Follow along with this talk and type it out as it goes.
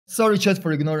Sorry, chat,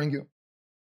 for ignoring you.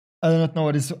 I do not know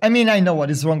what is... I mean, I know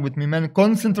what is wrong with me, man.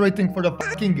 Concentrating for the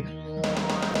fucking...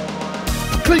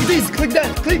 Click this, click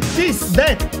that, click this,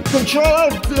 that. Control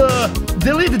Alt,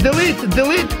 delete,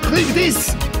 click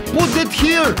this. Put it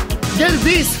here. Get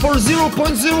this for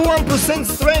 0.01%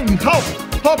 strength. Hop,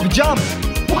 jump.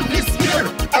 Put this here.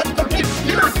 Underneath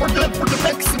here for the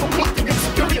maximum looting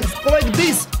experience. Like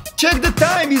this. Check the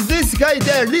time. Is this guy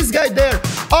there? This guy there?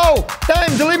 Oh,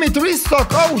 time, the limit, restock.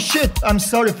 Oh shit. I'm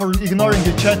sorry for ignoring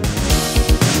the chat.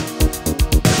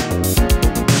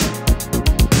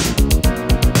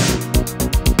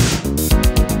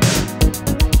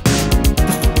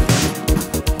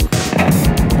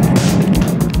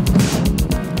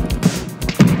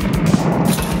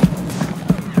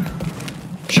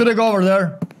 Should I go over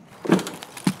there?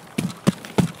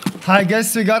 I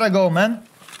guess we gotta go, man.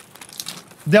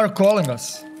 They're calling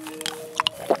us.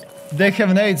 They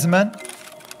have nades, man.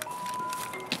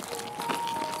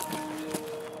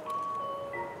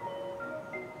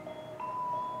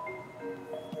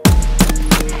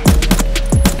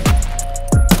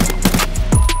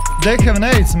 They have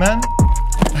nades, man.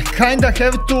 I kinda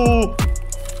have to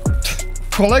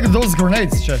collect those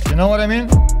grenades, chat. You know what I mean?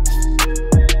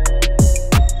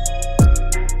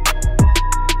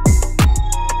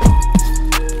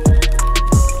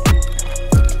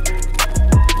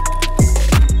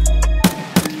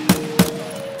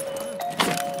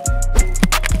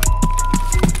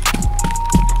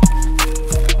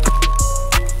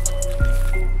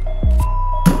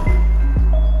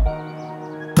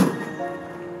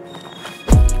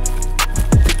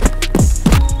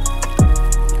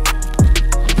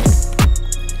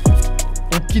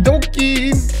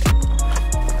 Okidoki.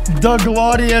 The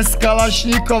glorious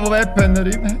Kalashnikov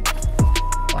weaponry, man.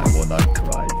 I wanna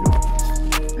cry, dude.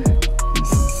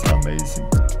 This is amazing.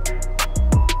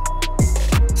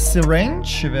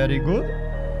 Syringe, very good.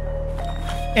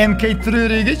 MK3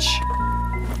 Rigic.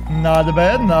 Not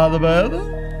bad, not bad.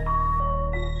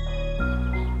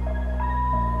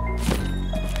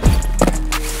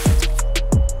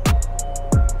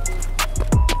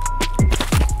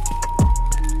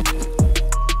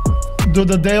 Do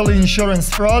the daily insurance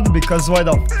fraud, because why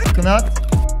the fuck not?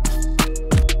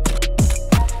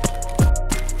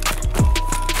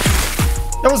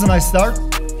 That was a nice start,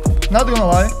 not gonna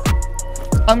lie.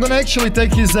 I'm gonna actually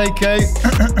take his AK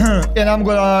and I'm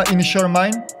gonna insure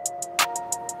mine,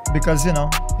 because, you know,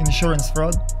 insurance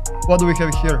fraud. What do we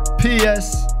have here?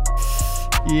 PS.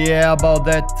 Yeah, about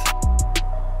that.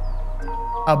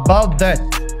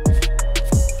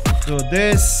 Do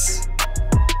this.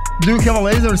 Do you have a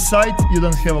laser sight? You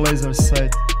don't have a laser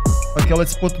sight. Okay,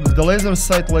 let's put the laser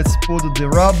sight. Let's put the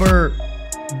rubber.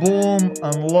 Boom.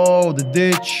 Unload.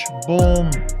 Ditch.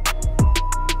 Boom.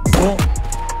 Boom.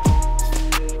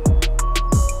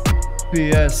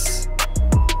 PS.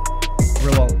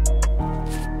 Reload.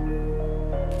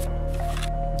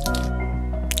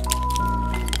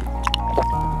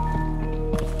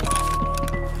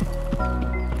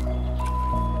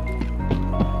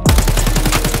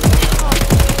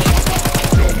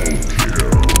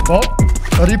 Oh,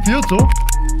 rip you too.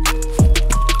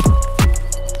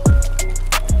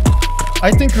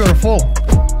 I think we are full.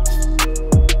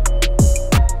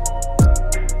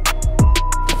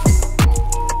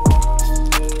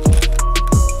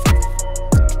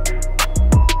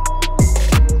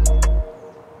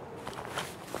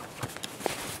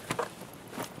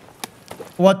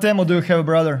 What ammo do you have,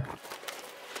 brother?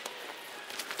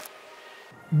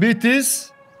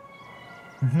 BTs?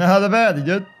 Not bad,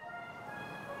 dude.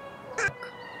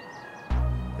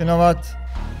 You know what?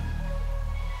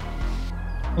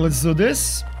 Let's do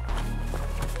this.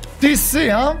 TC,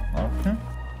 huh? Okay.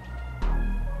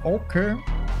 Okay.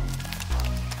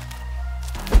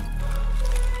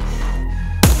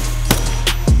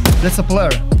 That's a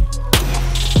player.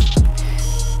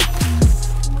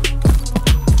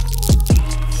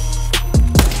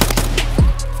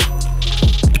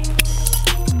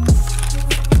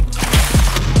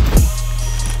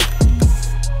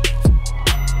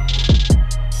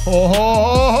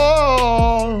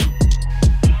 Oh,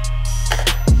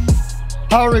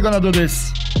 how are we gonna do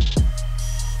this?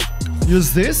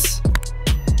 Use this,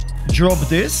 drop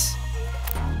this,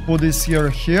 put this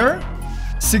here.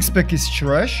 Six-pack is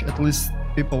trash, at least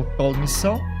people told me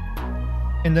so.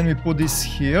 And then we put this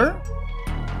here,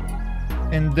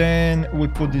 and then we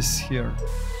put this here.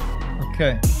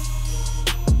 Okay,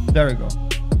 there we go.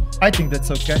 I think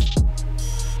that's okay.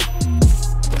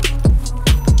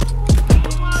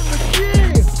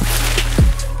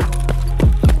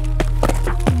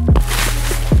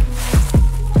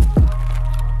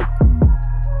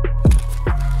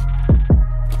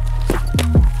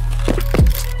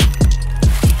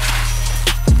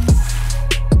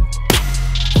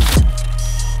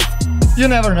 You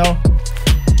never know.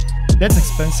 That's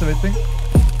expensive, I think.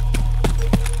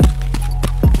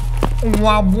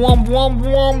 Wom, wom, wom,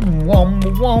 wom, wom,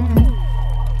 wom.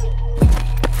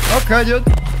 Okay, dude.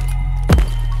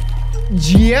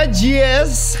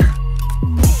 GS.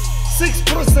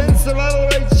 6% survival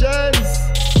rate chance.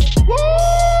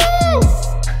 Woo!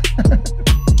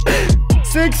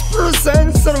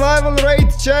 6% survival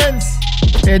rate chance.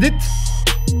 Edit.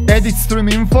 Edit stream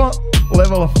info.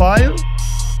 Level 5.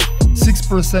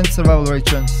 6% survival rate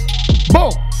chance.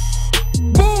 Boom!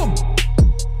 Boom!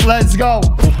 Let's go!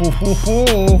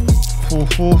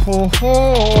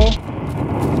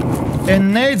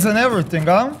 And nades and everything,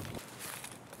 huh?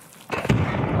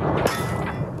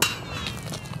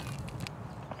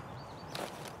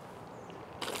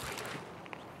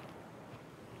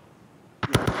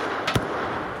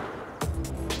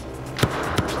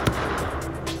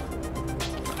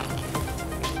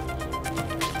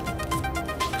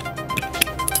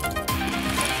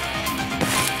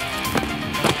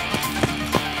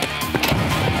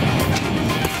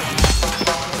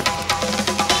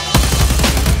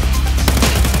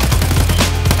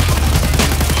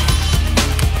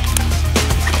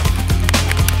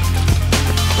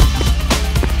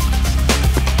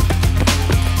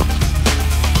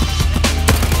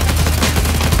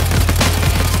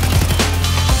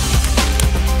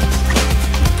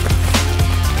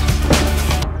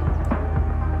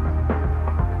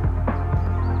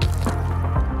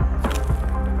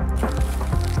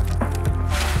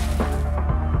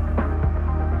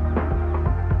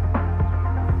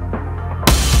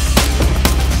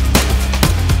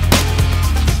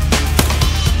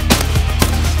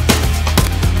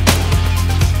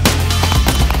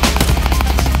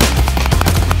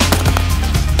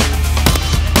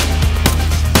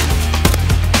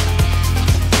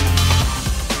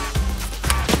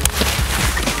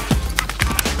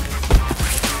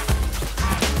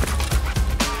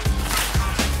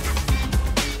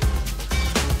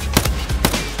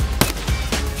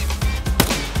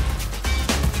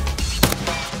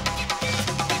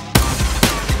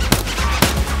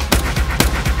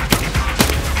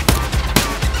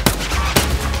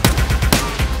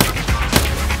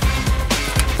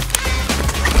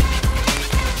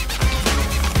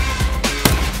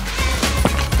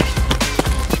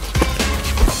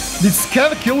 Did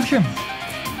Scav kill him?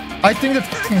 I think that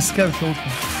fucking Scav killed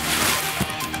him.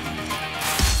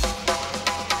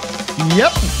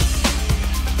 Yep.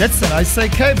 That's an nice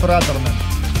AK, brother, man.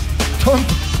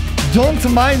 Don't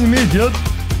mind me, dude.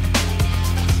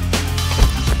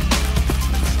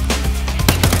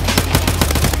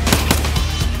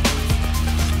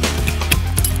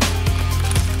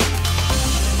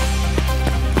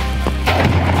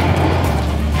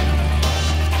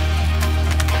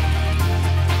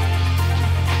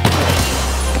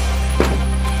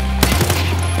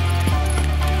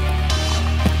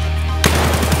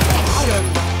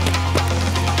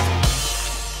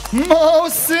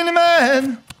 Mosin,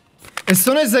 man! As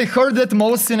soon as I heard that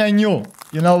Mosin, I knew.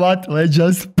 You know what? Let's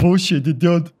just push it,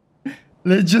 dude.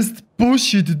 Let's just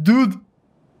push it, dude.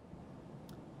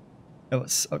 It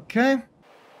was okay.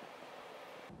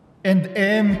 And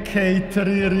MK3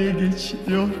 Rigic,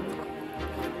 dude.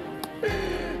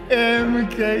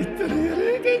 MK3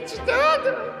 Rigic,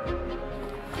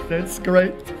 dude. That's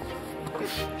great.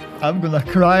 I'm gonna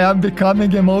cry. I'm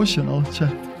becoming emotional,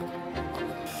 chat.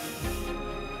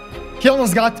 He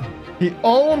almost got me. He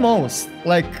almost,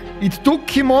 like, it took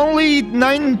him only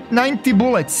 90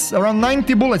 bullets, around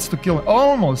 90 bullets to kill him.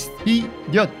 Almost. Dude,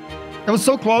 it was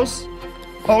so close.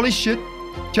 Holy shit,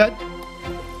 chat.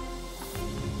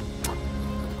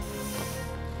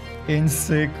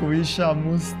 Insequisha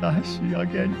mustache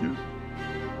again, dude.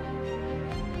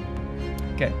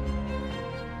 Okay.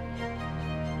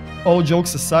 All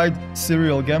jokes aside,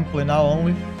 serial gameplay now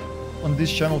only on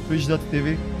this channel,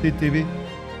 twitch.tv, TTV.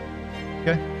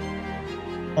 Okay?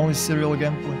 Only serial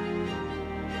gameplay.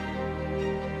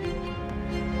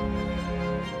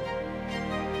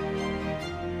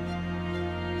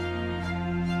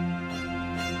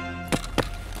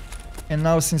 And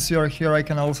now since you are here, I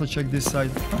can also check this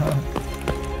side.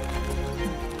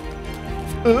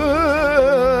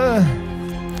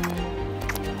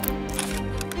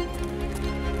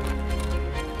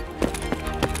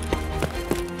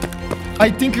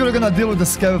 I think you're gonna deal with the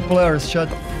Scav players, chat.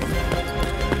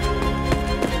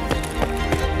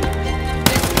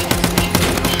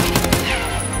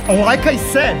 Like I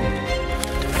said,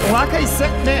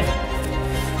 man.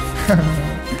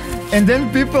 And then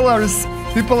people are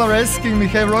asking me,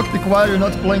 hey Eroktic, why are you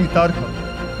not playing Tarkov?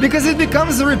 Because it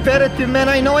becomes repetitive, man.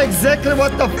 I know exactly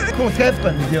what the fuck will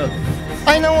happen, dude.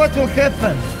 I know what will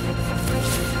happen.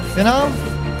 You know?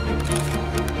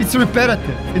 It's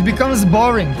repetitive. It becomes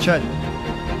boring, chat.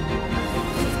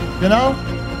 You know?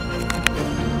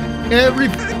 Every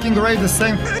fucking raid the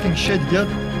same fucking shit, dude.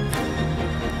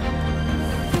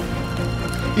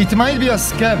 It might be a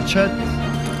scav, chat.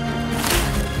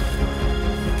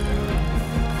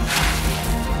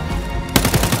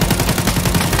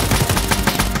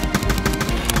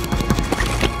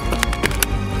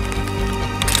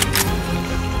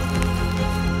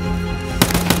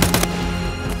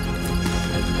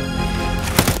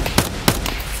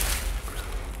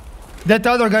 That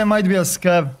other guy might be a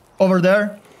scav over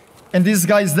there. And this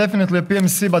guy is definitely a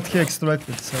PMC, but he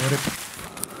extracted, so rip.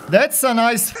 That's a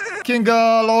nice fucking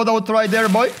loadout right there,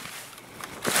 boy.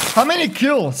 How many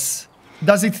kills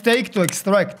does it take to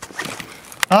extract?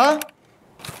 Huh?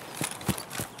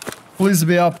 Please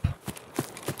be up.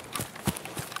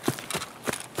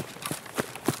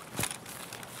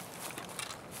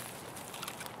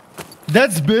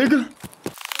 That's big.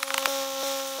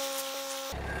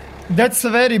 That's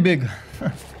very big.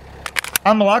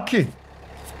 I'm lucky.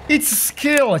 It's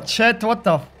skill, chat, what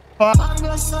the fuck?